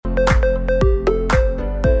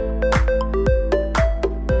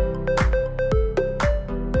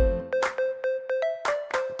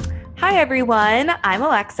everyone. I'm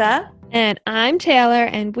Alexa. And I'm Taylor,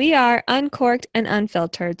 and we are Uncorked and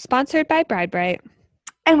Unfiltered, sponsored by Bride Bright.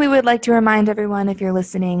 And we would like to remind everyone, if you're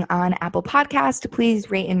listening on Apple Podcast, to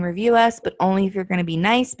please rate and review us, but only if you're going to be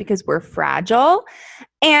nice because we're fragile.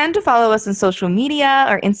 And to follow us on social media.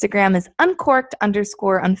 Our Instagram is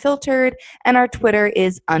uncorked_unfiltered, and our Twitter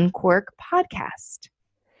is Uncork Podcast.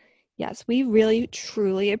 Yes, we really,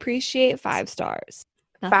 truly appreciate 5 stars.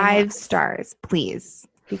 Nothing 5 less. stars, please,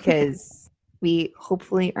 because we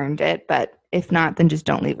hopefully earned it. But if not, then just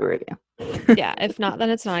don't leave a review. Yeah, if not,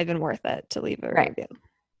 then it's not even worth it to leave a review.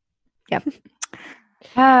 Yep.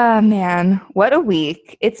 Ah, man, what a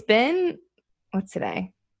week. It's been, what's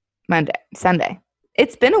today? Sunday.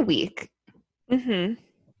 It's been a week. Mm-hmm.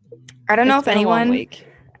 I don't know if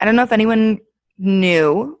anyone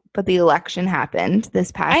knew, but the election happened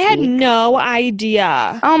this past week. I had no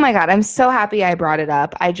idea. Oh my God. I'm so happy I brought it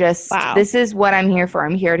up. This is what I'm here for.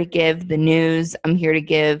 I'm here to give the news. I'm here to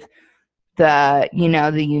give the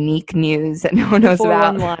unique news that no one knows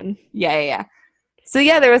about. 411. Yeah. So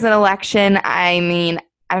yeah, there was an election. I mean,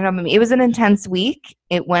 I don't know. It was an intense week.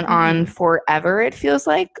 It went on forever, it feels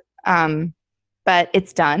like. But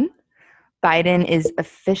it's done. Biden is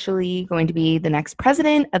officially going to be the next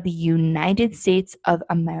president of the United States of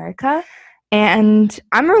America. And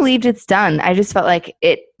I'm relieved it's done. I just felt like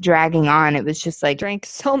it dragging on. It was just like... Drank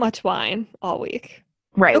so much wine all week.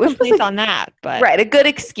 Right. No complaints on that, but... Right. A good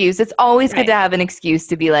excuse. It's always good to have an excuse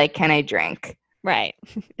to be like, can I drink? Right.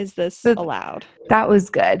 Is this allowed? That was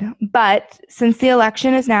good. But since the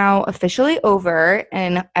election is now officially over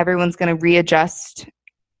and everyone's going to readjust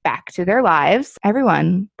back to their lives,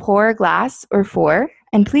 everyone pour a glass or 4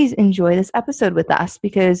 and please enjoy this episode with us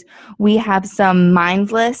because we have some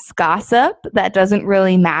mindless gossip that doesn't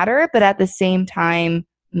really matter, but at the same time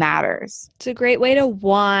matters. It's a great way to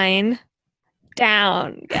wind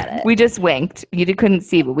down. Get it? We just winked. You couldn't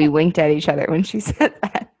see, but we winked at each other when she said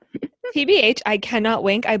that. TBH, I cannot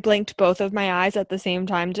wink. I blinked both of my eyes at the same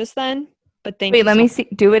time just then. But Wait, let me see.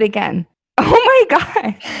 Do it again. Oh my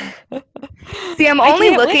God. See, I'm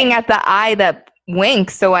only looking at the eye that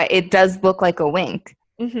winks, so it does look like a wink.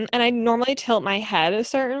 Mm-hmm. And I normally tilt my head a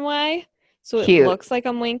certain way, so it looks like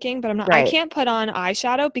I'm winking, but I'm not. Right. I can't put on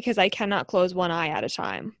eyeshadow because I cannot close one eye at a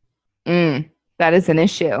time. That is an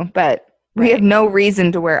issue, but we have no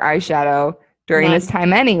reason to wear eyeshadow during this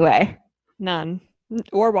time anyway. None.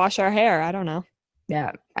 Or wash our hair. I don't know.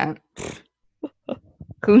 Yeah.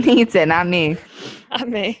 Who needs it? Not me. Not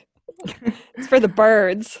me. It's for the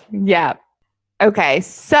birds. Yeah. Okay.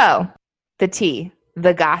 So the tea,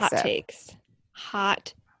 the gossip.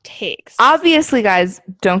 Hot takes. Obviously, guys,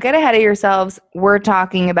 don't get ahead of yourselves. We're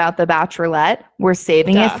talking about The Bachelorette. We're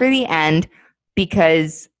saving it for the end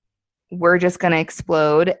because we're just going to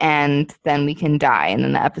explode and then we can die and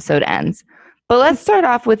then the episode ends. But let's start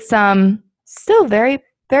off with some still very,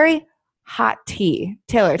 very hot tea.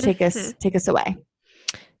 Taylor, take us away.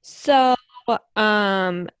 So,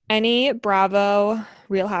 any Bravo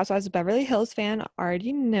Real Housewives of Beverly Hills fan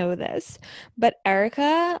already know this, but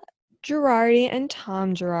Erika Jayne and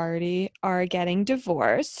Tom Girardi are getting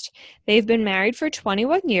divorced. They've been married for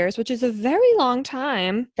 21 years, which is a very long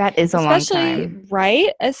time. That is a long time. Right?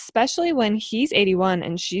 Especially when he's 81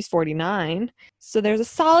 and she's 49. So there's a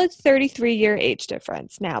solid 33-year age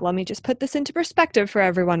difference. Now, let me just put this into perspective for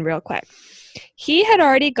everyone real quick. He had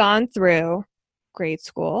already gone through grade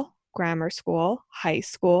school, grammar school, high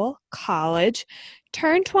school, college,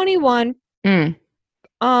 turned 21,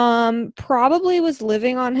 probably was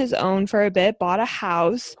living on his own for a bit, bought a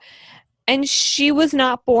house, and she was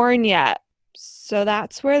not born yet. So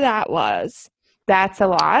that's where that was. That's a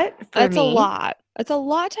lot for me. A lot. It's a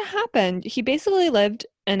lot to happen. He basically lived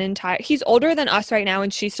he's older than us right now,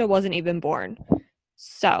 and she still wasn't even born.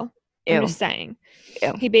 So, I'm just saying.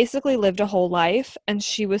 Ew. He basically lived a whole life, and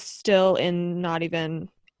she was still not even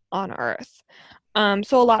on Earth.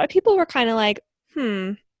 So a lot of people were kind of like,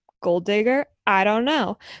 gold digger? I don't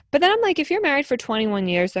know. But then I'm like, if you're married for 21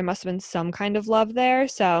 years, there must have been some kind of love there.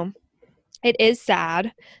 So it is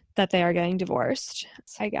sad that they are getting divorced,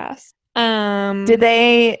 I guess.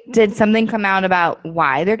 Did something come out about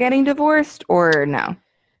why they're getting divorced or no?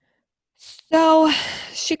 So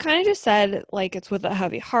she kind of just said, like, it's with a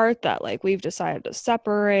heavy heart that, like, we've decided to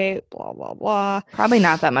separate, blah, blah, blah. Probably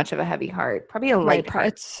not that much of a heavy heart. Probably a light heart.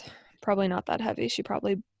 It's probably not that heavy. She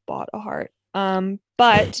probably bought a heart.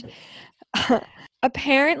 But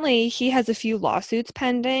apparently he has a few lawsuits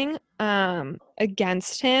pending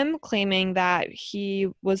against him, claiming that he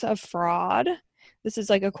was a fraud. This is,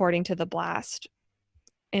 like, according to the Blast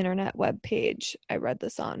internet webpage I read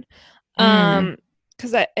this on.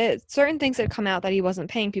 because certain things had come out that he wasn't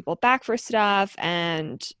paying people back for stuff,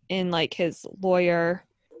 and in like his lawyer,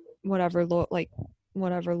 whatever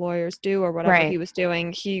lawyers do or whatever he was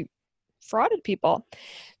doing, he frauded people.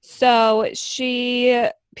 So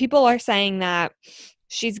people are saying that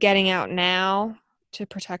she's getting out now to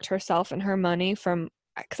protect herself and her money from,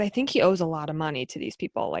 because I think he owes a lot of money to these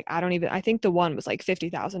people. Like, I think the one was like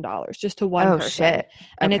 $50,000 just to one person. Shit. Okay.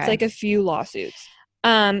 And it's like a few lawsuits.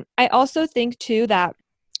 I also think too that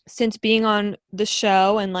since being on the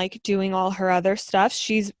show and like doing all her other stuff,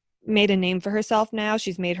 she's made a name for herself now.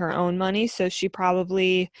 She's made her own money. So she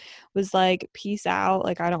probably was like, peace out.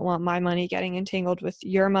 Like, I don't want my money getting entangled with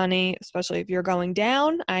your money, especially if you're going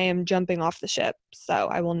down. I am jumping off the ship. So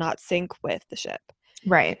I will not sink with the ship.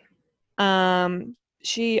 Right.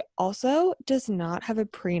 She also does not have a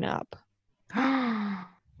prenup. Right?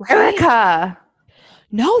 Erika!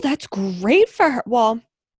 No, that's great for her. Well,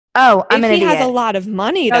 I'm an idiot. If he has a lot of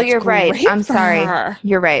money, that's you're great. Right. I'm sorry. Her.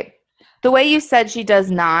 You're right. The way you said she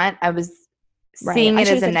does not, I was seeing it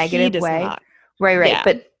as a negative way. Not. Right. Yeah.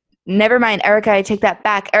 But never mind, Erika. I take that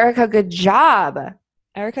back. Erika, good job.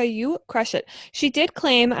 Erika, you crush it. She did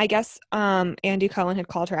claim, I guess, Andy Cohen had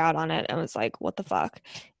called her out on it and was like, "What the fuck?"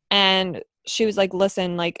 And she was like,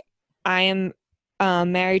 "Listen, like, I am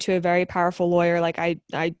married to a very powerful lawyer. Like,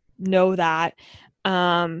 I know that.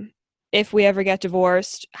 If we ever get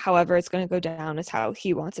divorced, however it's going to go down is how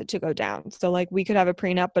he wants it to go down. So, like, we could have a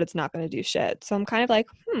prenup, but it's not going to do shit." So I'm kind of like,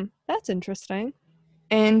 that's interesting.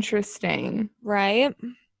 Interesting. Right?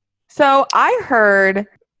 So I heard,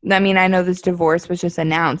 I mean, I know this divorce was just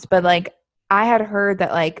announced, but, like, I had heard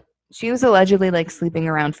that, like, she was allegedly, like, sleeping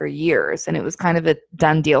around for years, and it was kind of a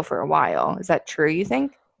done deal for a while. Is that true, you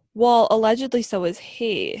think? Well, allegedly so is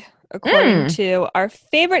he, according to our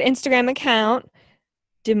favorite Instagram account,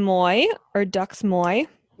 Demoy or Duxmoy.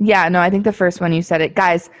 Yeah, no, I think the first one you said it.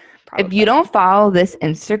 Guys, Probably. If you don't follow this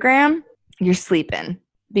Instagram, you're sleeping.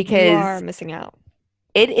 Because you are missing out.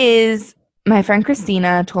 It is, my friend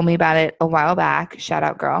Christina told me about it a while back. Shout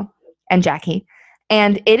out, girl. And Jackie.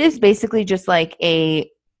 And it is basically just like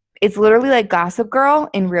it's literally like Gossip Girl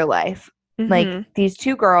in real life. Mm-hmm. Like, these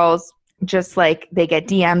two girls, just like, they get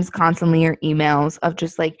DMs constantly or emails of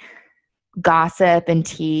just like gossip and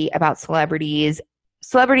tea about celebrities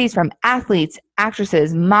from athletes,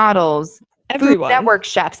 actresses, models, everyone. Food Network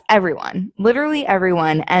chefs, everyone, literally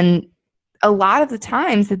everyone. And a lot of the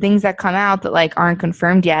times the things that come out that like aren't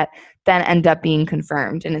confirmed yet then end up being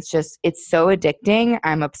confirmed. And it's so addicting.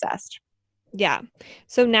 I'm obsessed. Yeah.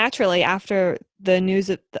 So naturally, after the news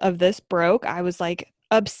of this broke, I was like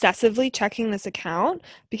obsessively checking this account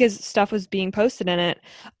because stuff was being posted in it.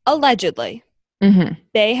 Allegedly. Mm-hmm.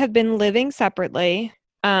 They have been living separately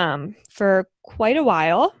for quite a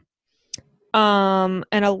while. And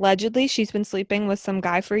allegedly she's been sleeping with some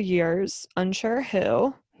guy for years, unsure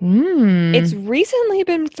who. It's recently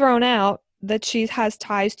been thrown out that she has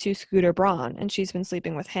ties to Scooter Braun and she's been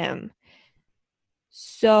sleeping with him.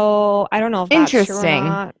 So I don't know if that's true or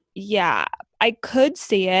not. Yeah, I could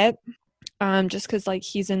see it. Just because like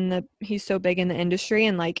he's so big in the industry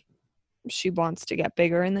and like she wants to get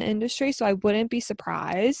bigger in the industry, so I wouldn't be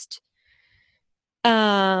surprised.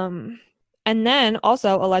 And then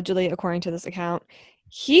also allegedly, according to this account,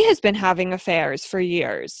 he has been having affairs for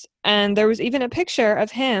years. And there was even a picture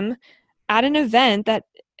of him at an event that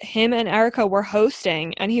him and Erika were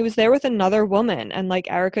hosting, and he was there with another woman, and like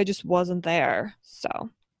Erika just wasn't there. So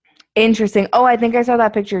interesting. Oh, I think I saw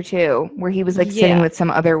that picture too, where he was like sitting with some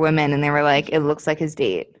other women, and they were like, "It looks like his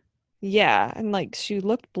date." Yeah, and like she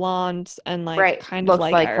looked blonde and like kind of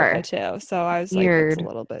like Erika too. So I was weird. Like, that's a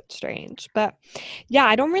little bit strange. But yeah,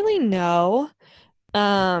 I don't really know.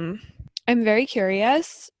 I'm very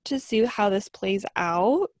curious to see how this plays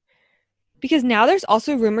out. Because now there's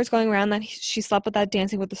also rumors going around that she slept with that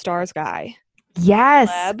Dancing with the Stars guy. Yes.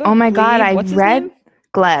 Gleb? Oh my God. I What's read his name?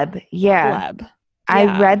 Gleb. Yeah. Gleb.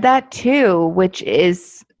 I read that too, which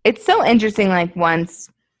is, it's so interesting. Like once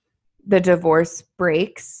the divorce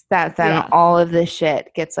breaks, that then all of this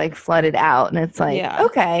shit gets like flooded out. And it's like,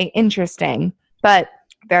 okay, interesting. But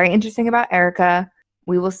very interesting about Erika.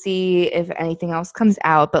 We will see if anything else comes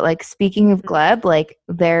out. But like speaking of Gleb, like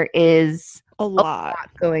there is a lot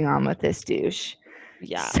going on with this douche.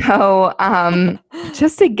 Yeah. So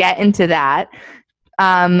just to get into that,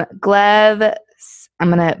 Gleb, I'm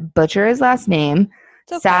gonna butcher his last name.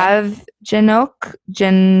 Okay. Savchenko.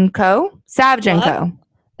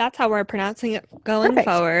 That's how we're pronouncing it going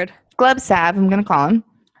forward. Gleb Sav, I'm gonna call him.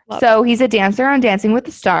 So he's a dancer on Dancing with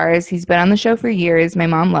the Stars. He's been on the show for years. My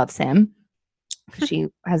mom loves him. She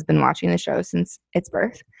has been watching the show since its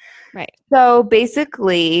birth. Right. So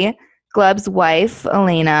basically, Gleb's wife,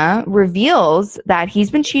 Elena, reveals that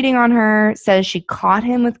he's been cheating on her, says she caught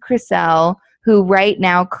him with Chriselle, who right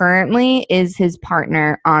now currently is his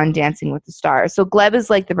partner on Dancing with the Stars. So Gleb is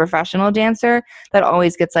like the professional dancer that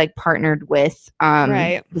always gets like partnered with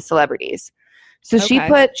the celebrities. So she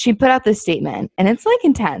put out this statement, and it's like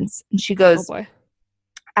intense. And she goes, oh boy.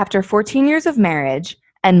 After 14 years of marriage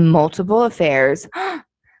and multiple affairs,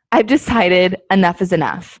 I've decided enough is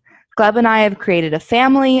enough. Gleb and I have created a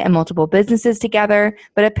family and multiple businesses together,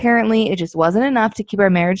 but apparently it just wasn't enough to keep our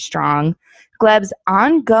marriage strong. Gleb's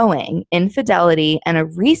ongoing infidelity and a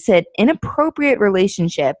recent inappropriate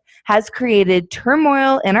relationship has created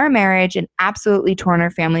turmoil in our marriage and absolutely torn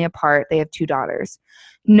our family apart. They have 2 daughters.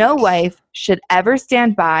 No wife should ever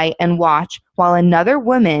stand by and watch while another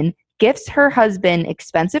woman gifts her husband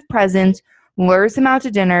expensive presents, lures him out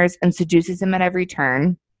to dinners, and seduces him at every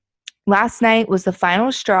turn. Last night was the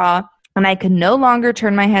final straw, and I could no longer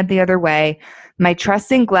turn my head the other way. My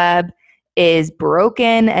trust in Gleb is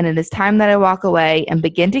broken, and it is time that I walk away and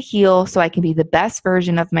begin to heal so I can be the best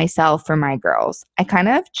version of myself for my girls. I kind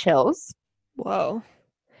of have chills. Whoa.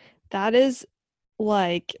 That is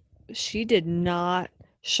like, she did not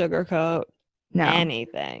sugarcoat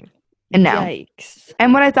anything. No. Yikes.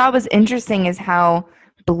 And what I thought was interesting is how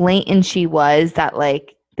blatant she was that,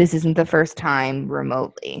 like, this isn't the first time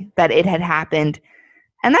remotely that it had happened.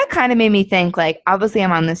 And that kind of made me think, like, obviously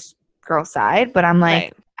I'm on this girl's side, but I'm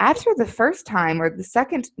like, after the first time or the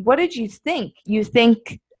second, what did you think? You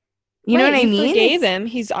think, you know what I mean? Forgave him.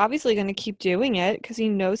 He's obviously going to keep doing it because he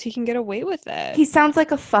knows he can get away with it. He sounds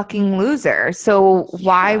like a fucking loser. So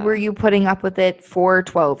why were you putting up with it for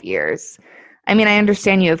 12 years? I mean, I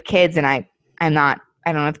understand you have kids, and I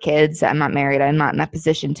don't have kids. I'm not married. I'm not in that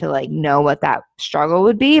position to, like, know what that struggle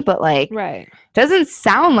would be. But, like, doesn't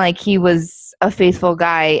sound like he was a faithful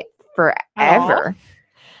guy forever.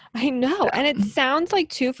 I know. And it sounds like,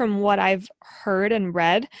 too, from what I've heard and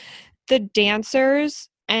read, the dancers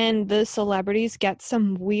and the celebrities get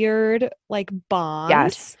some weird, like, bond.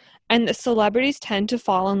 Yes. And the celebrities tend to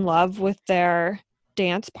fall in love with their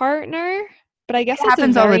dance partner. But I guess it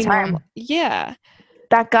happens all the time. Yeah.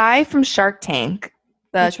 That guy from Shark Tank,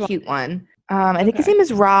 the cute one. I think his name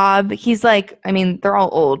is Rob. He's like, I mean, they're all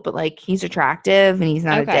old, but, like, he's attractive and he's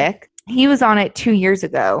not a dick. He was on it 2 years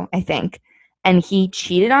ago, I think. And he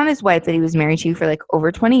cheated on his wife that he was married to for, like,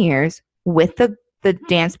 over 20 years with the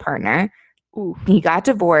dance partner. Ooh. He got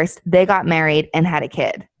divorced. They got married and had a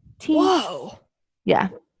kid. Whoa. Yeah.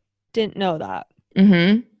 Didn't know that.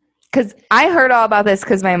 Mm-hmm. Because I heard all about this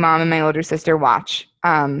because my mom and my older sister watch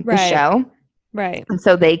the show. Right. And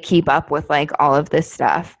so they keep up with, like, all of this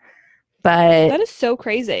stuff. But that is so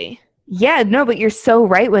crazy. Yeah, no, but you're so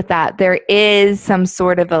right with that. There is some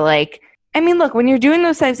sort of a, like, I mean, look, when you're doing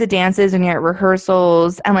those types of dances and you're at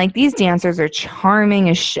rehearsals, and, like, these dancers are charming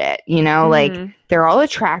as shit, you know? Like, they're all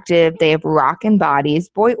attractive. They have rockin' bodies,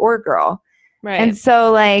 boy or girl. Right. And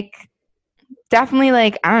so, like, definitely,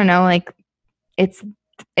 like, I don't know, like, it's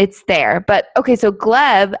there. But, okay, so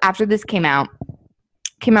Gleb, after this came out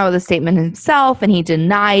with a statement himself, and he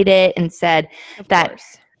denied it and said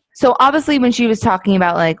so obviously when she was talking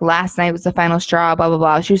about, like, last night was the final straw, blah, blah,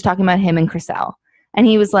 blah, she was talking about him and Chriselle. And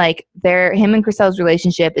he was like, him and Chriselle's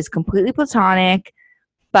relationship is completely platonic,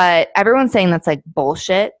 but everyone's saying that's, like,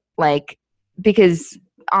 bullshit. Like, because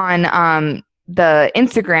on the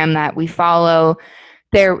Instagram that we follow,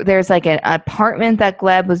 there's like an apartment that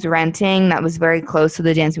Gleb was renting that was very close to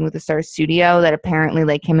the Dancing with the Stars studio that apparently,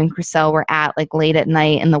 like, him and Chriselle were at, like, late at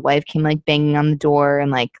night, and the wife came, like, banging on the door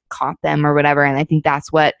and, like, caught them or whatever. And I think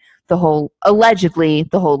that's what allegedly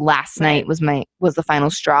the whole last night was the final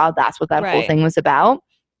straw. That's what that whole thing was about.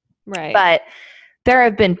 Right. But there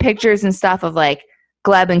have been pictures and stuff of, like,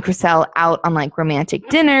 Gleb and Chriselle out on, like, romantic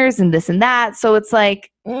dinners and this and that. So it's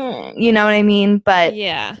like, you know what I mean? But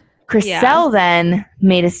yeah. Chriselle then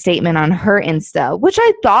made a statement on her Insta, which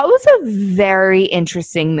I thought was a very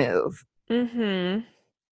interesting move. Mm-hmm.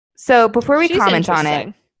 So before we comment on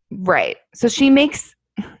it, right. So she makes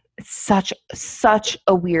such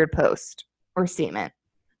a weird post or statement.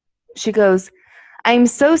 She goes, I'm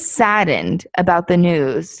so saddened about the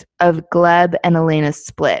news of Gleb and Elena's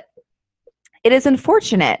split. It is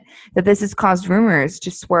unfortunate that this has caused rumors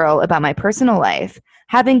to swirl about my personal life.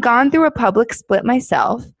 Having gone through a public split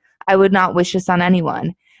myself, I would not wish this on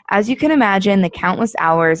anyone. As you can imagine, the countless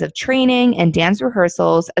hours of training and dance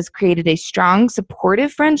rehearsals has created a strong,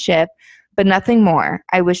 supportive friendship, but nothing more.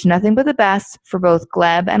 I wish nothing but the best for both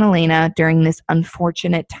Gleb and Elena during this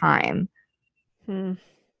unfortunate time. Kind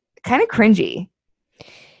of cringy.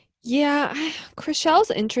 Yeah,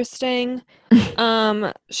 Chriselle's interesting.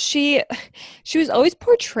 She was always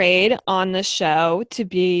portrayed on the show to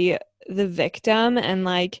be the victim and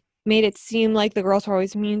like made it seem like the girls were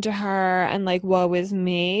always mean to her and like woe is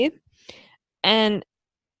me. And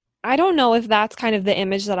I don't know if that's kind of the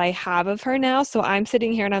image that I have of her now. So I'm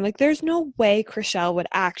sitting here and I'm like, there's no way Chriselle would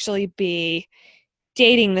actually be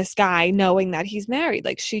dating this guy knowing that he's married.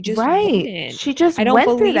 Like she just Right. wouldn't. She just I don't went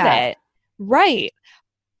through believe that. it. Right.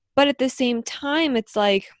 But at the same time, it's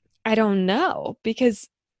like, I don't know. Because,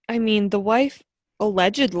 I mean, the wife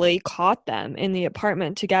allegedly caught them in the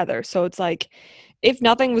apartment together. So it's like, if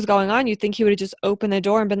nothing was going on, you'd think he would have just opened the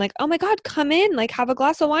door and been like, oh my God, come in, like have a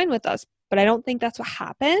glass of wine with us. But I don't think that's what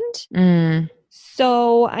happened.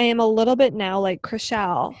 So I am a little bit now like,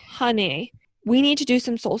 Chriselle, honey, we need to do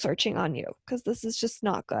some soul searching on you because this is just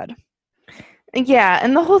not good. Yeah.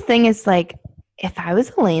 And the whole thing is like, if I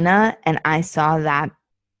was Elena and I saw that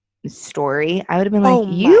story, I would have been like,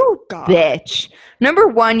 you bitch. Number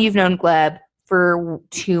one, you've known Gleb for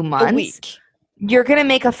 2 months. A week. You're going to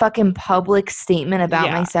make a fucking public statement about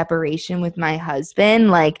my separation with my husband.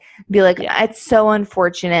 Like, be like, it's so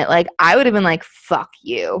unfortunate. Like, I would have been like, fuck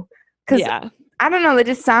you. Because, I don't know, that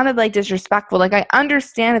just sounded like disrespectful. Like, I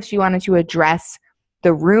understand if she wanted to address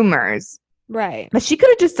the rumors. Right. But she could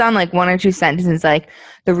have just done like 1 or 2 sentences like,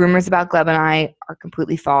 the rumors about Gleb and I are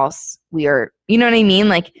completely false. We are, you know what I mean?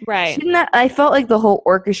 Like, I felt like the whole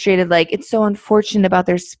orchestrated, like, it's so unfortunate about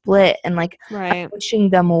their split and like wishing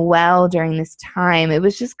them well during this time. It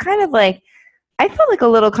was just kind of like, I felt like a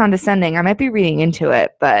little condescending. I might be reading into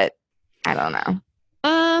it, but I don't know.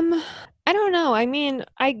 I don't know. I mean,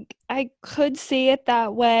 I could see it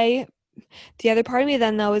that way. The other part of me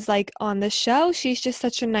then, though, is like on the show, she's just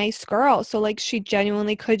such a nice girl. So like she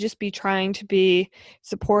genuinely could just be trying to be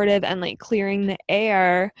supportive and like clearing the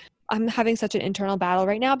air. I'm having such an internal battle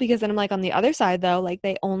right now because then I'm like on the other side, though, like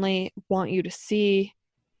they only want you to see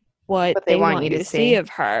what they want you to see of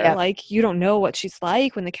her. Yep. Like you don't know what she's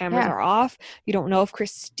like when the cameras are off. You don't know if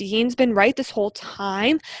Christine's been right this whole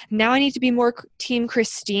time. Now I need to be more team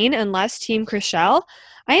Christine and less team Chriselle.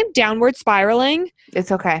 I am downward spiraling.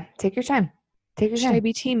 It's okay. Take your time. Should I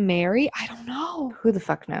be team Mary? I don't know. Who the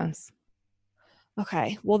fuck knows?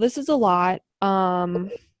 Okay. Well, this is a lot. I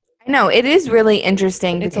know. It is really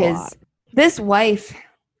interesting because this wife,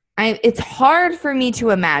 it's hard for me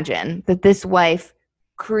to imagine that this wife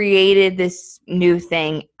created this new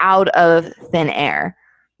thing out of thin air.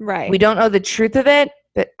 Right. We don't know the truth of it,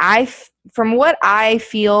 but from what I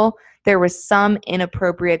feel, there was some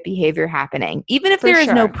inappropriate behavior happening. Even if there is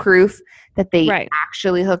no proof that they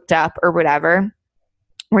actually hooked up or whatever,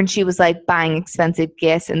 when she was like buying expensive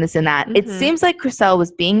gifts and this and that, it seems like Chriselle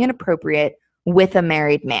was being inappropriate with a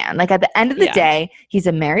married man. Like at the end of the day, he's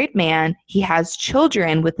a married man. He has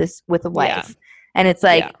children with a wife. Yeah. And it's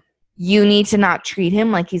like, you need to not treat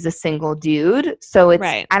him like he's a single dude. So it's,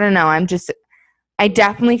 I don't know. I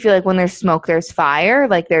definitely feel like when there's smoke, there's fire.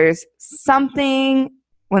 Like there's something.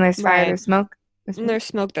 When there's fire, there's smoke. When there's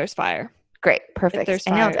smoke, there's fire. Great. Perfect. If there's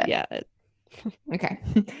fire, I nailed it. Okay.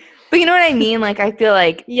 But you know what I mean? Like, I feel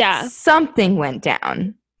like something went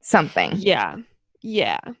down. Something.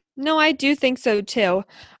 Yeah. No, I do think so, too.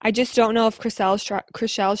 I just don't know if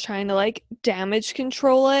Chriselle's trying to, like, damage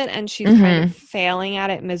control it, and she's kind of failing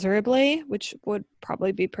at it miserably, which would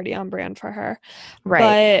probably be pretty on brand for her.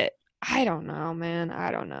 Right. But I don't know, man.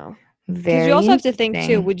 I don't know. Because you also have to think,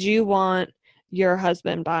 too, would you want your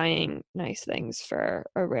husband buying nice things for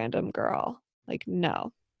a random girl? Like,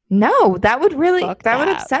 no, that would really would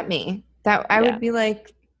upset me. That I would be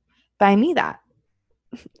like, buy me that.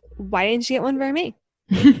 Why didn't you get one for me?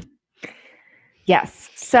 Yes.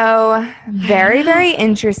 So very, very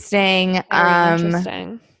interesting.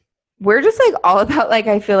 Interesting. We're just like all about like,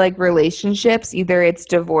 I feel like relationships, either it's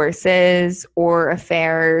divorces or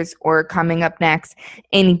affairs or coming up next,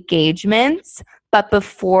 engagements. But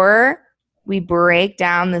before we break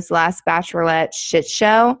down this last Bachelorette shit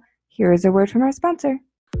show, here is a word from our sponsor.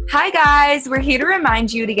 Hi guys, we're here to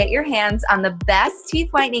remind you to get your hands on the best teeth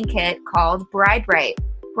whitening kit called Bride Bright.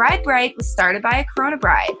 Bride Bright was started by a Corona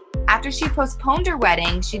bride. After she postponed her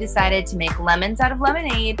wedding, she decided to make lemons out of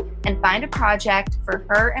lemonade and find a project for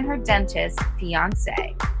her and her dentist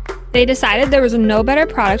fiance. They decided there was no better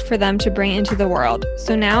product for them to bring into the world.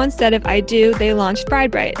 So now instead of I Do, they launched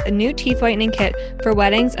Bride Bright, a new teeth whitening kit for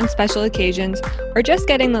weddings and special occasions, or just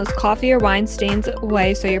getting those coffee or wine stains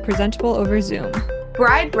away so you're presentable over Zoom.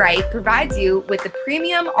 Bride Bright provides you with the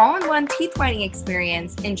premium all-in-one teeth whitening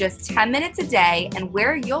experience in just 10 minutes a day and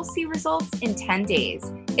where you'll see results in 10 days.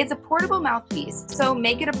 It's a portable mouthpiece, so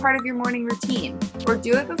make it a part of your morning routine or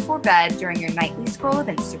do it before bed during your nightly scroll of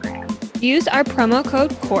Instagram. Use our promo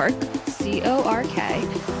code CORK, C-O-R-K,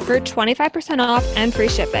 for 25% off and free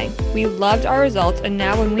shipping. We loved our results, and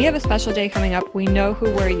now when we have a special day coming up, we know who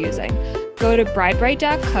we're using. Go to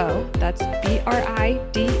bridebright.co, that's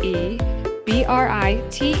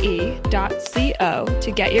BRIDEBRITE.co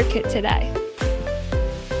to get your kit today.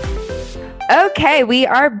 Okay, we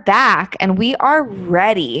are back and we are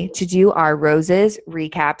ready to do our roses,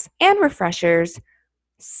 recaps, and refreshers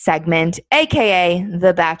segment, aka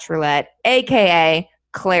The Bachelorette, aka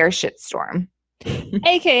Claire Shitstorm.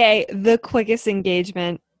 AKA the quickest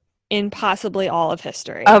engagement in possibly all of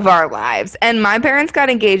history. Of our lives. And my parents got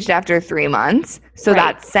engaged after 3 months, so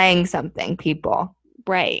that's saying something, people.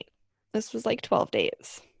 Right. This was like 12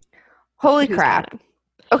 days. Holy crap.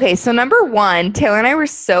 Okay, so number one, Taylor and I were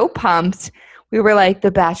so pumped. We were like,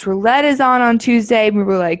 The Bachelorette is on Tuesday. We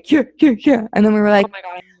were like, yeah. And then we were like, oh my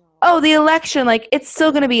God. Oh, the election, like, it's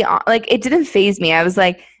still going to be on. Like, it didn't faze me. I was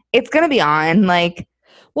like, it's going to be on. Like,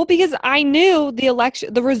 well, because I knew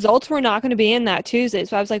the results were not going to be in that Tuesday.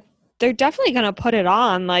 So I was like, they're definitely going to put it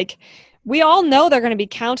on. Like, we all know they're going to be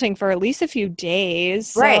counting for at least a few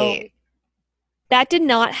days. So right. That did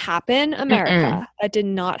not happen, America. That did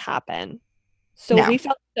not happen. So we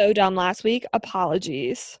felt so dumb last week.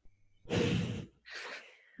 Apologies.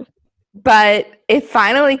 But it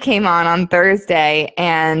finally came on Thursday,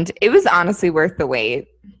 and it was honestly worth the wait.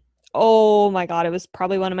 Oh my God. It was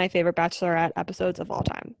probably one of my favorite Bachelorette episodes of all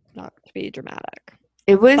time. Not to be dramatic.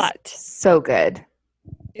 It was so good.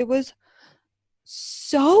 It was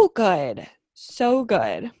so good. So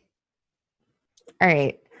good. All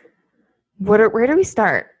right. Where do we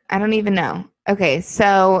start? I don't even know. Okay,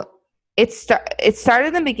 so it started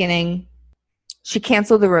in the beginning. She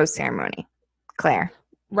canceled the rose ceremony, Claire.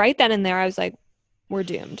 Right then and there, I was like, we're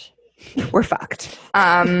doomed. We're fucked.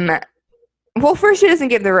 Well, first she doesn't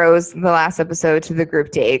give the rose the last episode to the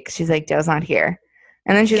group date. She's like, Dale's not here.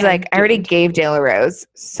 And then she's like, I already gave Dale a rose,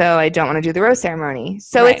 so I don't want to do the rose ceremony.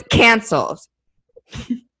 So it's canceled.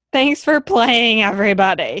 Thanks for playing,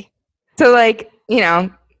 everybody. So, like, you know,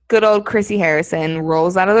 good old Chrissy Harrison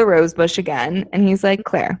rolls out of the rose bush again, and he's like,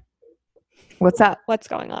 Claire, what's up? What's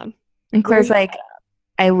going on? And Claire's like,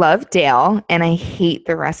 I love Dale, and I hate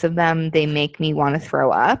the rest of them. They make me want to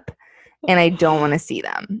throw up, and I don't want to see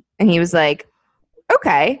them. And he was like,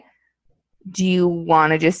 okay, do you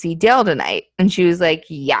want to just see Dale tonight? And she was like,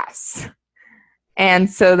 yes. And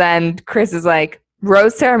so then Chris is like,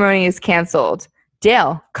 rose ceremony is canceled.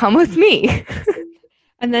 Dale, come with me.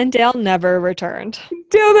 And then Dale never returned.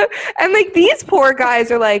 And like these poor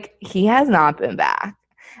guys are like, he has not been back.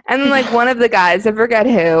 And then like one of the guys, I forget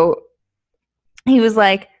who, he was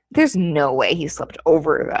like, there's no way he slept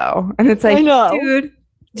over though. And it's like, I know. Dude,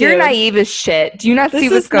 you're naive as shit. Do you not see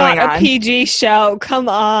what's going on? This is not a PG show. Come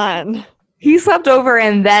on. He slept over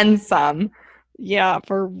and then some. Yeah,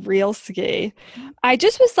 for real ski. I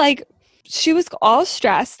just was like, she was all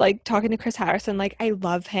stressed, like talking to Chris Harrison, like, I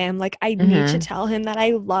love him. Like, I need to tell him that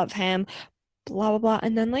I love him. Blah, blah, blah.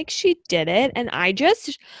 And then like she did it. And I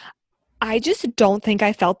just don't think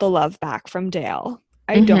I felt the love back from Dale.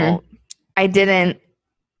 I don't. I didn't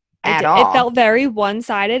at all. It felt very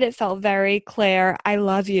one-sided. It felt very Claire, I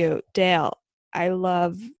love you. Dale, I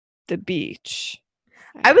love the beach.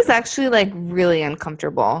 I was actually like really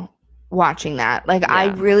uncomfortable watching that. Like I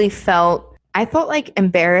really felt like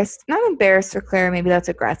embarrassed. Not embarrassed for Claire, maybe that's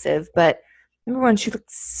aggressive, but number one, she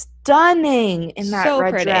looked stunning in that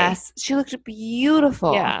red dress. She looked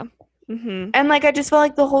beautiful. Yeah. And like I just felt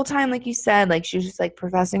like the whole time, like you said, like she was just like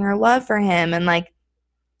professing her love for him. And like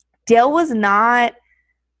Dale was not,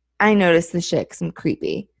 I noticed the shit because I'm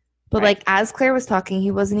creepy. But like as Claire was talking,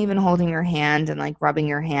 he wasn't even holding her hand and like rubbing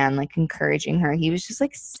her hand, like encouraging her. He was just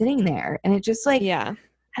like sitting there. And it just like, I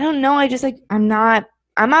don't know. I just like, I'm not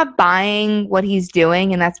buying what he's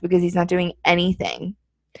doing. And that's because he's not doing anything.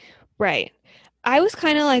 Right. I was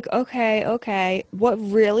kind of like, okay. What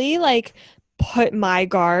really like put my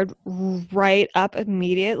guard right up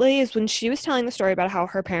immediately is when she was telling the story about how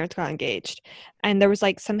her parents got engaged and there was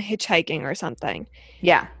like some hitchhiking or something.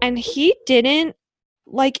 Yeah. And he didn't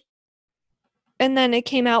like, and then it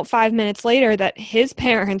came out 5 minutes later that his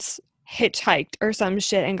parents hitchhiked or some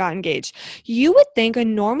shit and got engaged. You would think a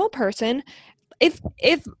normal person, if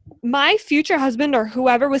my future husband or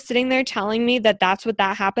whoever was sitting there telling me that that's what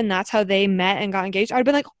that happened, that's how they met and got engaged, I'd have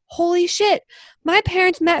been like, holy shit, my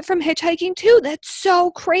parents met from hitchhiking too. That's so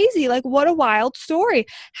crazy. Like, what a wild story.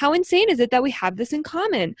 How insane is it that we have this in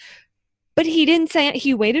common? But he didn't say it.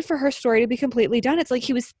 He waited for her story to be completely done. It's like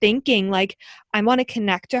he was thinking, like, I want to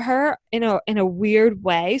connect to her in a weird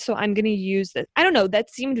way, so I'm going to use this. I don't know. That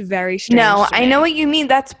seemed very strange. No, to I me. know what you mean.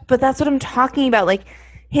 That's what I'm talking about. Like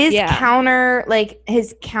his counter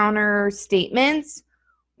statements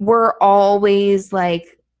were always like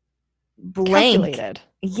blank. Calculated.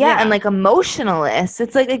 Yeah, and like emotionless.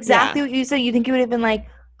 It's like exactly what you said. You think you would have been like,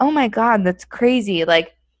 oh my God, that's crazy.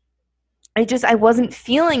 Like I wasn't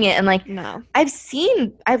feeling it. And like, no,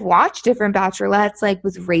 I've watched different bachelorettes, like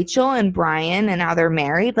with Rachel and Brian, and now they're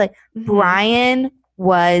married. Like Brian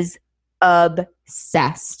was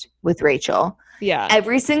obsessed with Rachel. Yeah.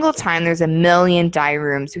 Every single time there's a million diary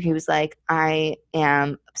rooms where he was like, I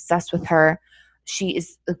am obsessed with her. She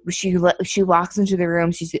walks into the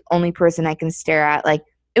room. She's the only person I can stare at. Like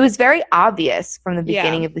it was very obvious from the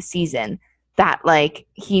beginning of the season that like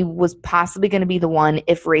he was possibly going to be the one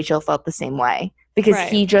if Rachel felt the same way, because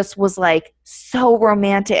he just was like so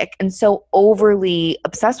romantic and so overly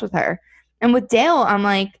obsessed with her. And with Dale, I'm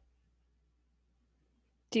like,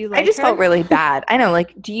 do you like I just her? felt really bad. I know,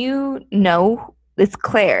 like, do you know? It's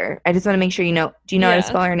Claire. I just want to make sure you know. Do you know how to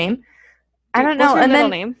spell her name? I don't know. What's her and middle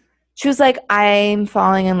then name? She was like, I'm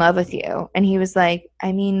falling in love with you. And he was like,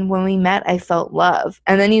 I mean, when we met, I felt love.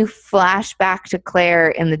 And then you flash back to Claire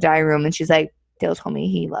in the diary room, and she's like, Dale told me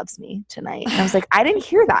he loves me tonight. And I was like, I didn't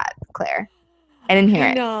hear that, Claire. I didn't hear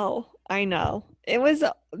it. I know. It was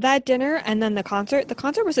that dinner and then the concert. The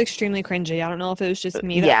concert was extremely cringy. I don't know if it was just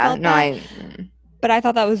me that felt that. But I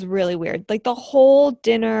thought that was really weird. Like the whole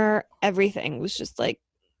dinner, everything was just like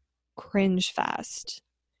cringe fest.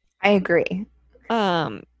 I agree.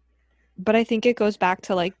 But I think it goes back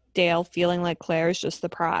to like Dale feeling like Claire is just the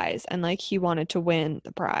prize, and like he wanted to win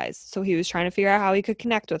the prize. So he was trying to figure out how he could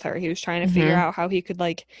connect with her. He was trying to figure out how he could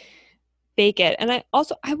like fake it. And I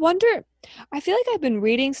wonder, I feel like I've been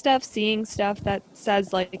reading stuff, seeing stuff that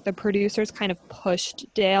says like the producers kind of pushed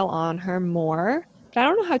Dale on her more, but I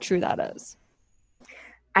don't know how true that is.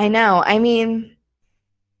 I know. I mean,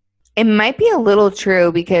 it might be a little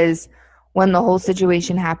true, because when the whole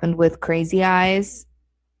situation happened with Crazy Eyes,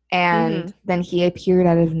 and then he appeared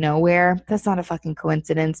out of nowhere, that's not a fucking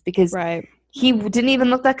coincidence, because he didn't even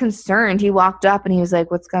look that concerned. He walked up and he was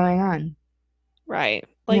like, what's going on? Right.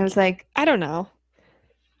 Like, and I was like, I don't know.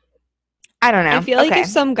 I feel like if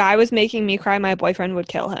some guy was making me cry, my boyfriend would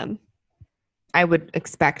kill him. I would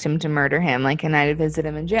expect him to murder him, like, and I'd visit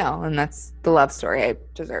him in jail, and that's the love story I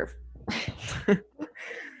deserve.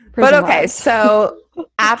 But okay, so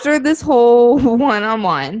after this whole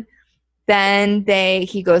one-on-one, then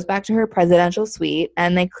he goes back to her presidential suite,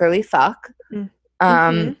 and they clearly fuck,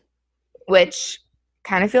 which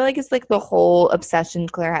kind of feel like it's like the whole obsession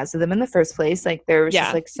Claire has with him in the first place. Like there was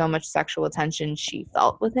just like so much sexual attention she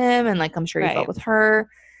felt with him, and like I'm sure he felt with her.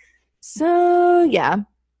 So yeah.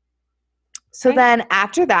 So then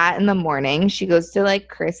after that, in the morning, she goes to like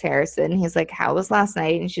Chris Harrison. He's like, how was last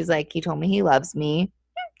night? And she's like, he told me he loves me.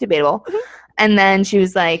 Debatable. And then she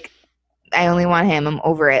was like, I only want him. I'm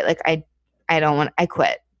over it. Like I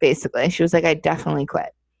quit, basically. She was like, I definitely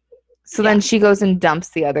quit. So then she goes and dumps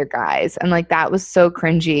the other guys. And like that was so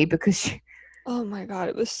cringy, because oh my God,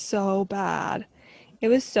 it was so bad. It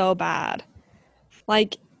was so bad.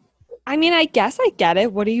 Like, I mean, I guess I get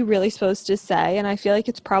it. What are you really supposed to say? And I feel like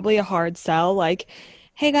it's probably a hard sell. Like,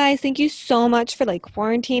 hey guys, thank you so much for like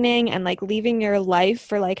quarantining and like leaving your life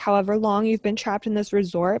for like however long you've been trapped in this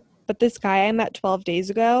resort. But this guy I met 12 days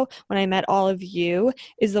ago when I met all of you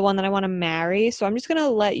is the one that I want to marry. So I'm just going to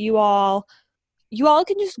let you all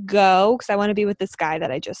can just go, because I want to be with this guy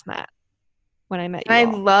that I just met when I met you all. I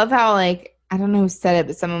love how, like, I don't know who said it,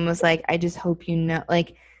 but someone was like, I just hope you know,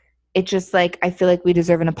 like, it just like, I feel like we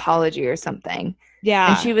deserve an apology or something.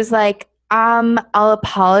 Yeah. And she was like, I'll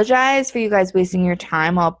apologize for you guys wasting your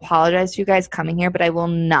time. I'll apologize for you guys coming here, but I will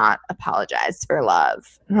not apologize for love.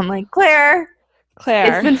 And I'm like, Claire,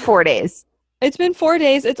 it's been 4 days. It's been 4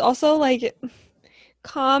 days. It's also like,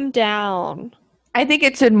 calm down. I think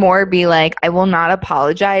it should more be like, I will not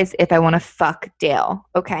apologize if I want to fuck Dale.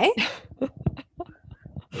 Okay?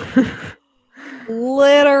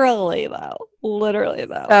 Literally though.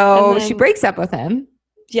 So she breaks up with him.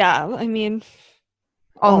 Yeah, I mean,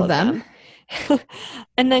 all of them.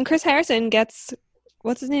 And then Chris Harrison gets,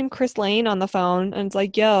 what's his name, Chris Lane on the phone, and it's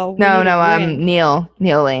like, yo. Neil Lane.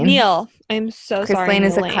 Neil. I'm so Chris sorry. Chris Lane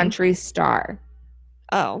is a country star.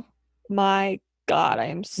 Oh my God, I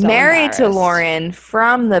am so married to Lauren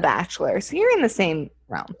from The Bachelor. So you're in the same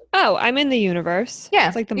realm. Oh, I'm in the universe. Yeah.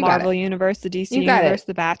 It's like the Marvel universe, the DC universe,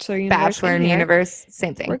 the Bachelor universe. Bachelor universe,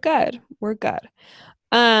 same thing. We're good.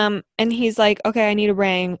 And he's like, okay, I need a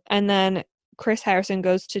ring. And then Chris Harrison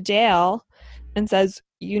goes to Dale and says,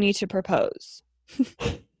 you need to propose.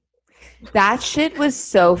 That shit was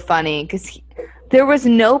so funny because there was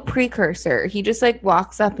no precursor. He just like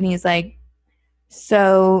walks up and he's like,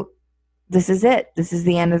 so this is it. This is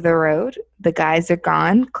the end of the road. The guys are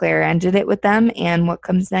gone. Claire ended it with them. And what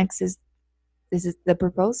comes next is this is the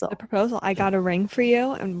proposal. The proposal. I got a ring for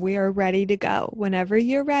you and we are ready to go. Whenever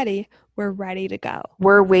you're ready, we're ready to go.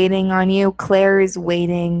 We're waiting on you. Claire is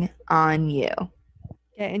waiting on you.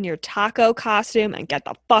 Get in your taco costume and get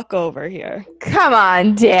the fuck over here. Come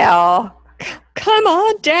on, Dale. Come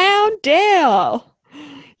on down, Dale.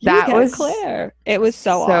 That was Claire. It was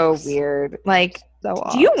so weird. Like, so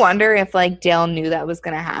do you wonder if like Dale knew that was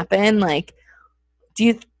going to happen? Like, do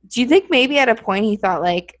you think maybe at a point he thought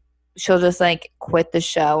like she'll just like quit the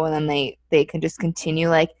show and then they can just continue?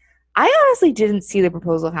 Like, I honestly didn't see the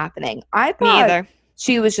proposal happening. I thought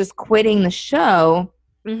she was just quitting the show.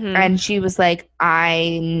 Mm-hmm. And she was like,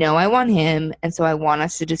 I know I want him, and so I want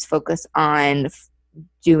us to just focus on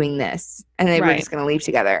doing this. And they were just going to leave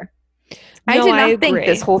together. I did not think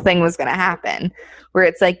this whole thing was going to happen, where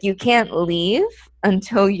it's like, you can't leave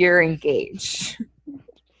until you're engaged.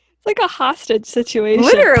 It's like a hostage situation.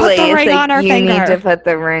 Literally, put the ring on her finger. You need to put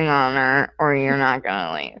the ring on her, or you're not going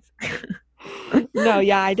to leave. No,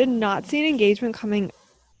 yeah, I did not see an engagement coming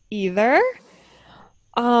either.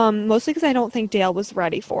 Mostly because I don't think Dale was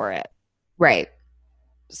ready for it. Right.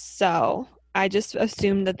 So I just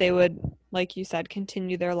assumed that they would, like you said,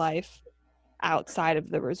 continue their life outside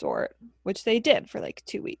of the resort, which they did for like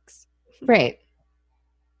 2 weeks. Right.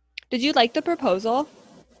 Did you like the proposal?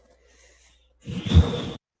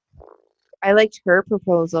 I liked her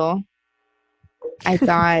proposal. I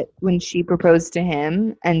thought when she proposed to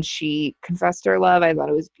him and she confessed her love, I thought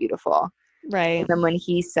it was beautiful. Right. And then when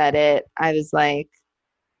he said it, I was like,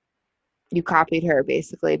 you copied her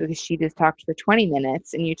basically, because she just talked for 20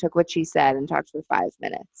 minutes and you took what she said and talked for 5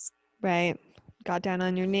 minutes. Right. Got down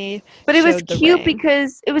on your knee. But it was cute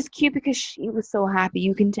because she was so happy.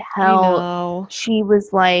 You can tell she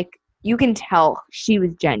was like, you can tell she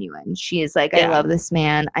was genuine. She is like, I love this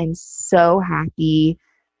man. I'm so happy.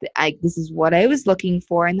 This is what I was looking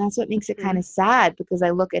for. And that's what makes it kind of sad, because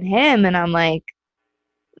I look at him and I'm like,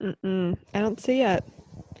 I don't see it.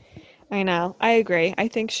 I know. I agree. I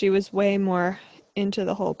think she was way more into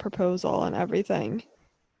the whole proposal and everything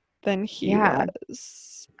than he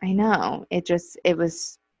was. I know. It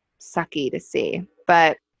was sucky to see.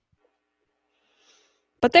 But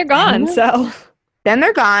they're gone, so. Then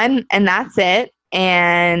they're gone, and that's it.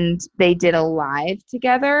 And they did a live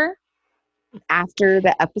together after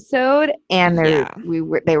the episode, and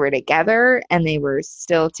they were together, and they were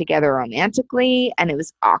still together romantically, and it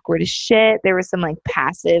was awkward as shit. There was some like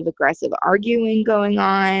passive aggressive arguing going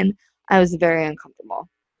on. I was very uncomfortable.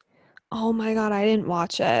 Oh my god, I didn't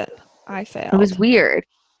watch it. I failed. It was weird.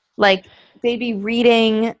 Like, they'd be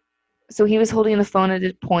reading, so he was holding the phone at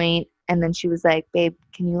a point, and then she was like, babe,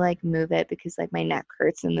 can you like move it, because like my neck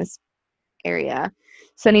hurts in this area.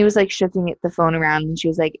 So then he was like shifting the phone around, and she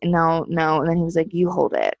was like, no. And then he was like, you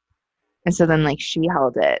hold it. And so then like she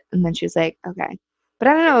held it, and then she was like, okay. But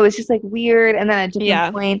I don't know, it was just like weird. And then at a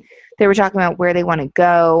different point, they were talking about where they want to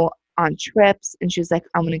go on trips, and she was like,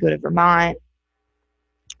 I'm going to go to Vermont.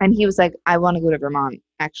 And he was like, I want to go to Vermont.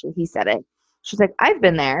 Actually, he said it. She's like, I've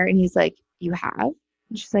been there. And he's like, you have?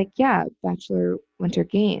 And she's like, yeah, Bachelor Winter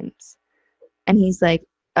Games. And he's like,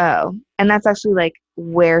 oh. And that's actually like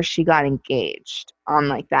where she got engaged on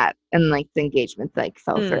like that. And like the engagement like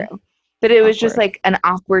fell through. But it was just like an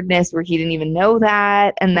awkwardness where he didn't even know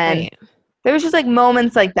that. And then there was just like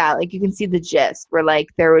moments like that. Like you can see the gist where like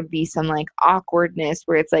there would be some like awkwardness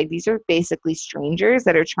where it's like these are basically strangers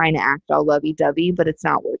that are trying to act all lovey-dovey, but it's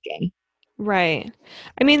not working. Right.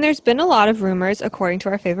 I mean, there's been a lot of rumors, according to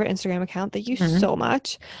our favorite Instagram account, thank you so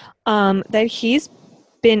much, that he's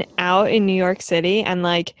been out in New York City and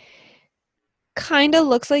like kind of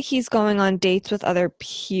looks like he's going on dates with other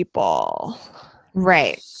people.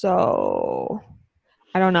 Right. So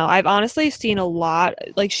I don't know. I've honestly seen a lot,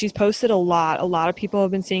 like she's posted a lot of people have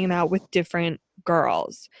been seeing him out with different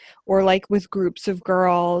girls or like with groups of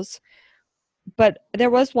girls. But there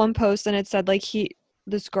was one post and it said like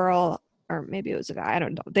this girl, or maybe it was a guy, I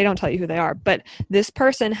don't know. They don't tell you who they are. But this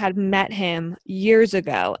person had met him years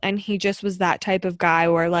ago, and he just was that type of guy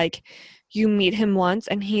where, like, you meet him once,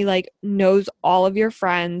 and he, like, knows all of your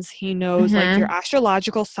friends. He knows, like, your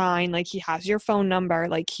astrological sign. Like, he has your phone number.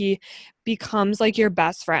 Like, he becomes, like, your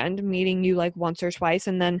best friend, meeting you, like, once or twice.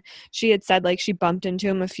 And then she had said, like, she bumped into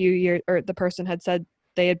him a few years, or the person had said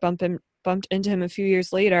they had bumped bumped into him a few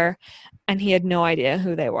years later and he had no idea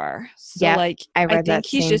who they were. So Yep, like I read think that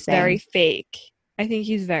he's same just thing. very fake. I think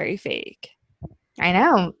he's very fake. I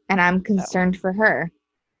know, and I'm concerned for her.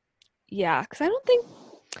 Yeah, because I don't think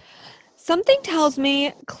something tells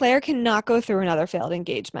me Claire cannot go through another failed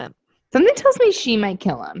engagement. Something tells me she might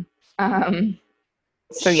kill him.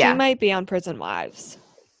 So she yeah, might be on Prison Wives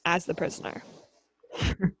as the prisoner.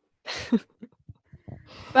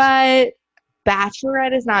 but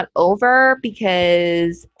Bachelorette is not over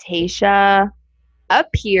because Tayshia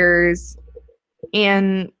appears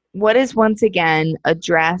in what is once again a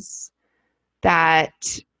dress that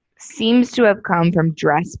seems to have come from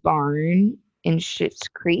Dress Barn in Schitt's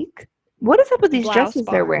Creek. What is up with these Blouse dresses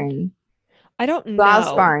they're Barn. wearing? I don't know.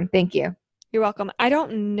 Blouse Barn, thank you. You're welcome. I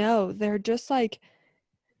don't know. They're just like,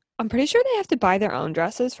 I'm pretty sure they have to buy their own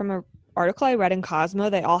dresses. From an article I read in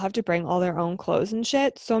Cosmo, they all have to bring all their own clothes and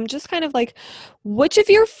shit. So I'm just kind of like, which of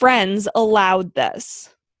your friends allowed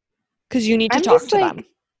this? Because you need to talk to them.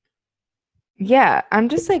 Yeah, I'm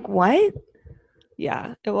just like, what?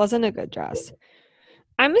 Yeah, it wasn't a good dress.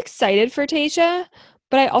 I'm excited for Tayshia,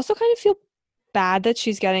 but I also kind of feel bad that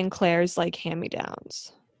she's getting Claire's like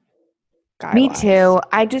hand-me-downs. Me too.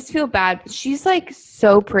 I just feel bad. She's like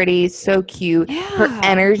so pretty, so cute. Yeah. Her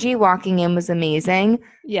energy walking in was amazing.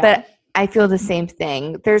 Yeah. But I feel the same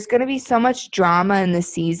thing. There's going to be so much drama in the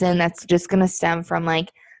season that's just going to stem from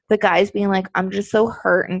like the guys being like, I'm just so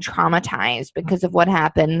hurt and traumatized because of what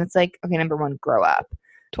happened. And it's like, okay, number one, grow up.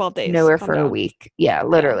 12 days. Nowhere for a week. Yeah,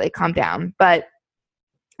 literally, calm down. But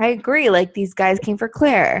I agree. Like these guys came for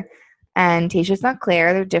Claire and Tayshia's not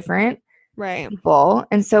Claire. They're different. Right. People.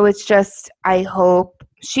 And so it's just, I hope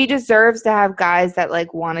she deserves to have guys that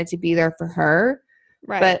like wanted to be there for her.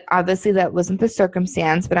 Right. But obviously that wasn't the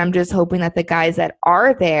circumstance. But I'm just hoping that the guys that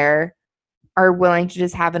are there are willing to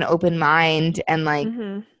just have an open mind and like,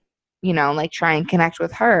 you know, like try and connect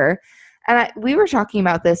with her. And we were talking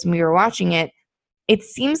about this when we were watching it. It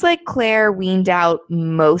seems like Claire weaned out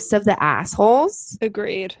most of the assholes.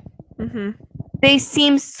 Agreed. They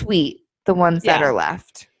seem sweet, the ones that are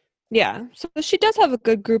left. Yeah. So she does have a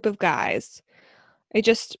good group of guys. I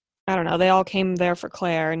don't know. They all came there for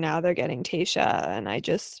Claire and now they're getting Tayshia. And I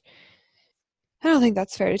don't think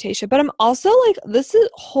that's fair to Tayshia. But I'm also like,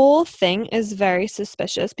 whole thing is very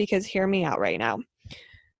suspicious because hear me out right now.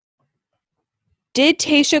 Did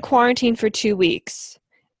Tayshia quarantine for 2 weeks?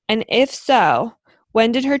 And if so,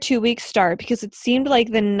 when did her 2 weeks start? Because it seemed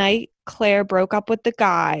like the night Claire broke up with the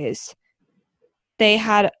guys, they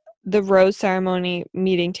had the rose ceremony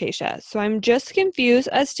meeting Tayshia. So I'm just confused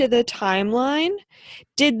as to the timeline.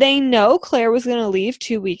 Did they know Claire was going to leave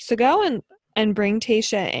 2 weeks ago and bring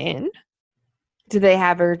Tayshia in? Do they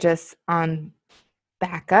have her just on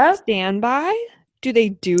backup? Standby? Do they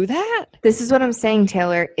do that? This is what I'm saying,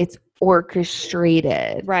 Taylor. It's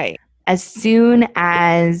orchestrated. Right. As soon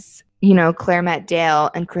as, you know, Claire met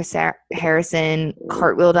Dale and Chris Harrison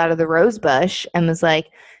cartwheeled out of the rose bush and was like,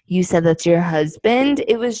 you said that's your husband.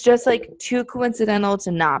 It was just like too coincidental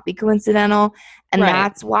to not be coincidental. And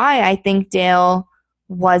that's why I think Dale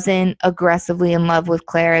wasn't aggressively in love with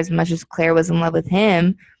Claire as much as Claire was in love with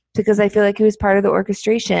him, because I feel like he was part of the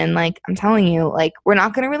orchestration. Like, I'm telling you, like, we're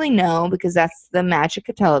not going to really know because that's the magic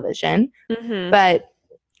of television. But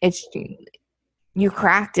you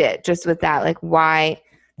cracked it just with that. Like, why?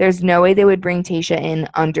 There's no way they would bring Tayshia in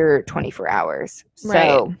under 24 hours.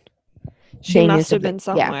 So she must have been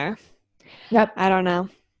somewhere. Yep. I don't know.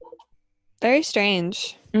 Very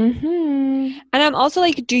strange. And I'm also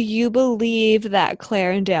like, do you believe that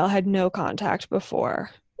Claire and Dale had no contact before?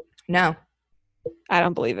 No. I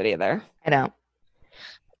don't believe it either. I don't.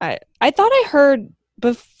 I thought I heard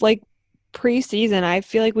pre-season, I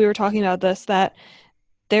feel like we were talking about this, that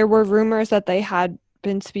there were rumors that they had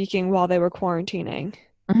been speaking while they were quarantining.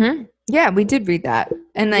 Yeah, we did read that.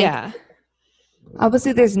 And like,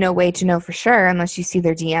 obviously there's no way to know for sure unless you see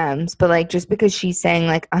their DMs. But like, just because she's saying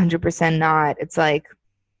like 100% not, it's like,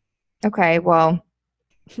 okay, well,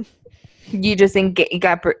 you just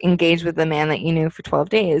got engaged with the man that you knew for 12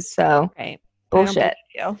 days. So bullshit.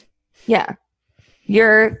 Yeah.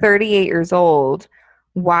 You're 38 years old.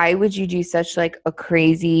 Why would you do such like a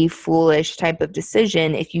crazy, foolish type of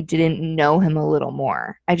decision if you didn't know him a little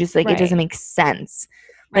more? I just like, it doesn't make sense.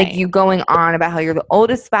 Like you going on about how you're the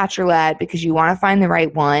oldest bachelorette because you want to find the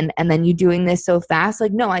right one, and then you doing this so fast.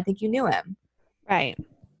 Like, no, I think you knew him. Right.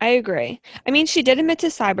 I agree. I mean, she did admit to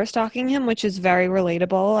cyber stalking him, which is very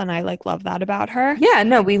relatable, and I like love that about her. Yeah,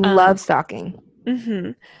 no, we love stalking.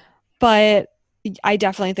 But I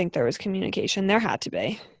definitely think there was communication. There had to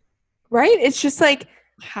be. Right? It's just like,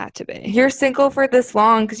 Had to be. You're single for this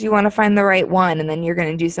long because you want to find the right one, and then you're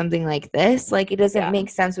going to do something like this. Like, it doesn't make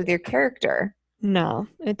sense with your character. No,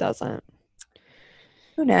 it doesn't.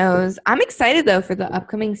 Who knows? I'm excited, though, for the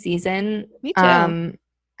upcoming season. Me too.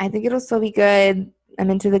 I think it'll still be good. I'm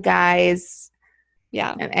into the guys.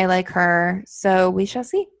 Yeah. I like her. So we shall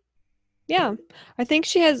see. Yeah. I think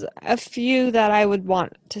she has a few that I would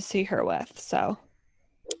want to see her with. So.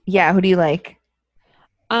 Yeah. Who do you like?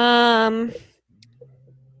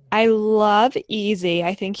 I love Easy.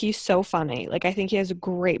 I think he's so funny. Like, I think he has a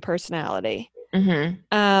great personality.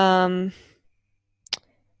 Mm-hmm.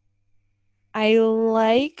 I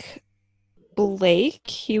like Blake.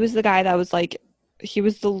 He was the guy that was like, he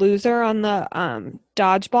was the loser on the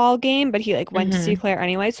dodgeball game, but he like went to see Claire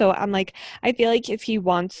anyway. So I'm like, I feel like if he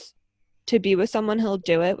wants to be with someone, he'll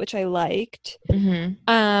do it, which I liked.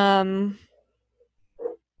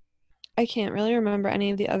 I can't really remember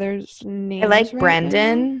any of the others' names. I like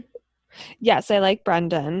Brendan. Now. Yes, I like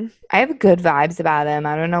Brendan. I have good vibes about him.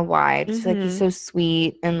 I don't know why. I just feel like he's so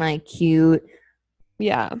sweet and like cute.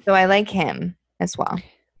 Yeah. So I like him as well.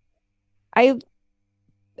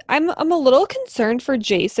 I'm a little concerned for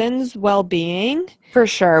Jason's well-being. For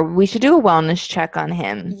sure. We should do a wellness check on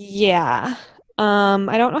him. Yeah.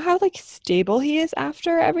 I don't know how like stable he is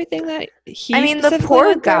after everything that he the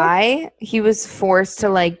poor guy, he was forced to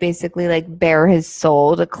like basically like bare his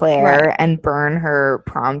soul to Claire and burn her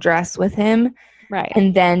prom dress with him. Right.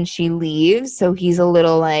 And then she leaves, so he's a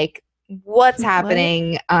little like, what's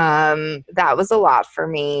happening? That was a lot for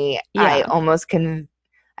me. Yeah.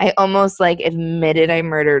 I almost like admitted I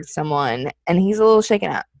murdered someone, and he's a little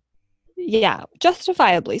shaken up. Yeah,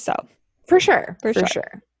 justifiably so. For sure. For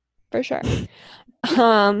sure.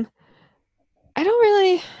 I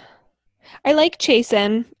like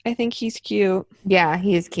Chasen. I think he's cute. Yeah,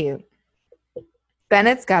 he is cute.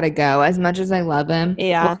 Bennett's got to go. As much as I love him.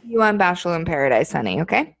 Yeah. We'll see you on Bachelor in Paradise, honey,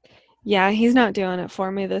 okay? Yeah, he's not doing it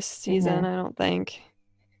for me this season, I don't think.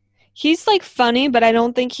 He's like funny, but I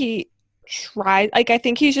don't think he tried. Like, I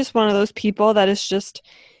think he's just one of those people that is just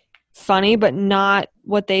funny, but not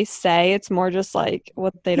what they say. It's more just like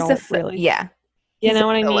what they don't really. Yeah. You know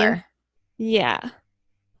what I mean? Yeah.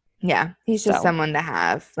 Yeah. He's just someone to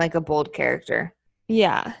have, like a bold character.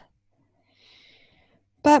 Yeah.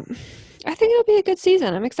 But I think it'll be a good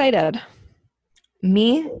season. I'm excited.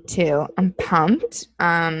 Me too. I'm pumped.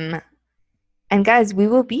 And guys, we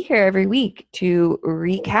will be here every week to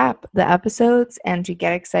recap the episodes and to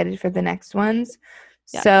get excited for the next ones.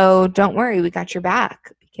 Yes. So don't worry, we got your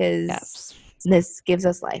back because this gives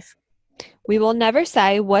us life. We will never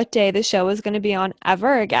say what day the show is going to be on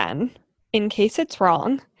ever again, in case it's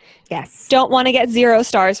wrong. Yes. Don't want to get 0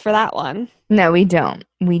 stars for that one. No, we don't.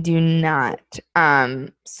 We do not.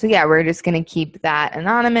 So yeah, we're just going to keep that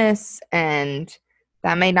anonymous, and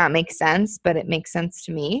that may not make sense, but it makes sense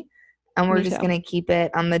to me. And we're just going to keep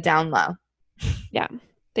it on the down low. Yeah.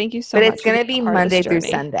 Thank you so much. But it's going to be Monday through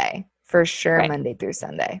Sunday. For sure, right. Monday through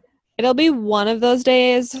Sunday. It'll be one of those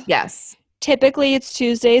days. Yes. Typically it's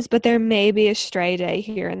Tuesdays, but there may be a stray day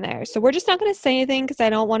here and there. So we're just not going to say anything because I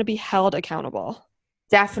don't want to be held accountable.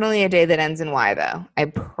 Definitely a day that ends in Y, though. I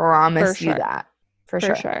promise you that. For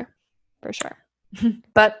sure.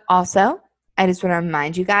 But also, I just want to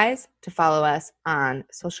remind you guys to follow us on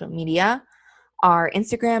social media. Our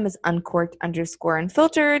Instagram is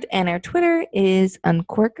uncorked_unfiltered, and our Twitter is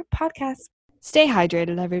uncorkpodcast. Stay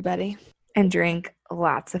hydrated, everybody. And drink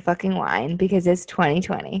lots of fucking wine because it's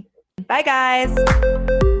 2020. Bye, guys.